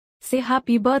say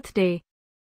happy birthday.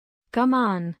 Come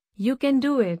on, you can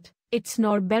do it. It's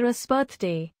Norbert's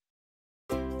birthday.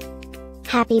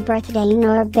 Happy birthday,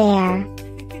 Norbert.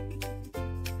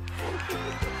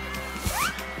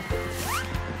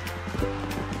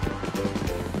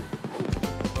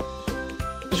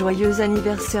 Joyeux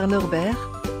anniversaire, Norbert.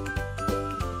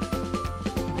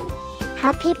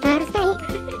 Happy birthday,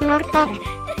 Norbert.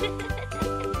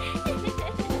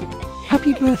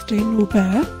 Happy birthday,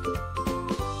 Norbert.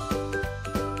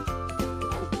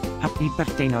 Happy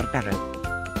birthday, Norbert.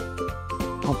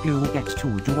 Hope you get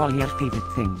to do all your favorite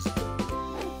things.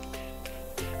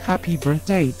 Happy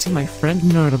birthday to my friend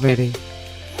Norbert.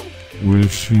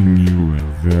 Wishing you a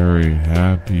very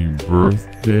happy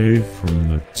birthday from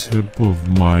the tip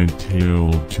of my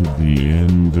tail to the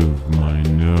end of my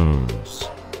nose.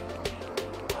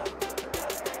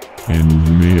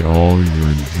 And may all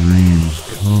your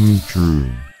dreams come true.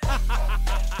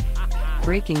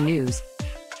 Breaking news.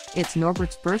 It's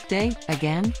Norbert's birthday,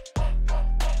 again?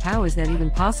 How is that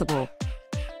even possible?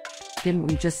 Didn't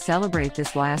we just celebrate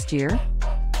this last year?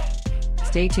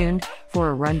 Stay tuned for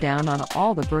a rundown on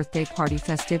all the birthday party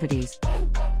festivities.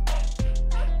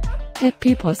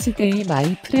 Happy birthday,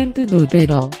 my friend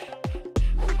Norbert.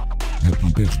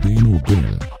 Happy birthday,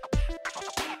 Norbert.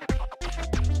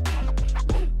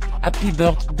 Happy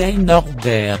birthday,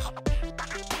 Norbert.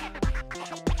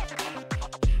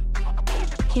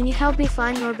 Can you help me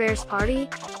find Norbert's party?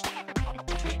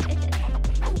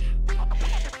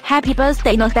 Happy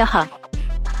birthday, Norbert.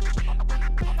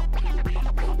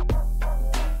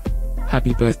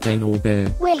 Happy birthday,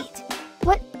 Norbert. Wait,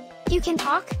 what? You can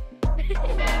talk?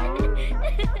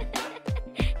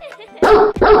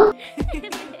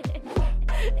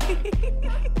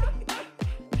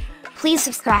 Please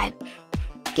subscribe,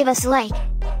 give us a like,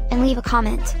 and leave a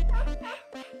comment.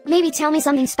 Maybe tell me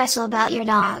something special about your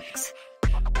dogs.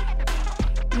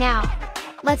 Now,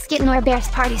 let's get Norbert's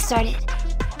party started.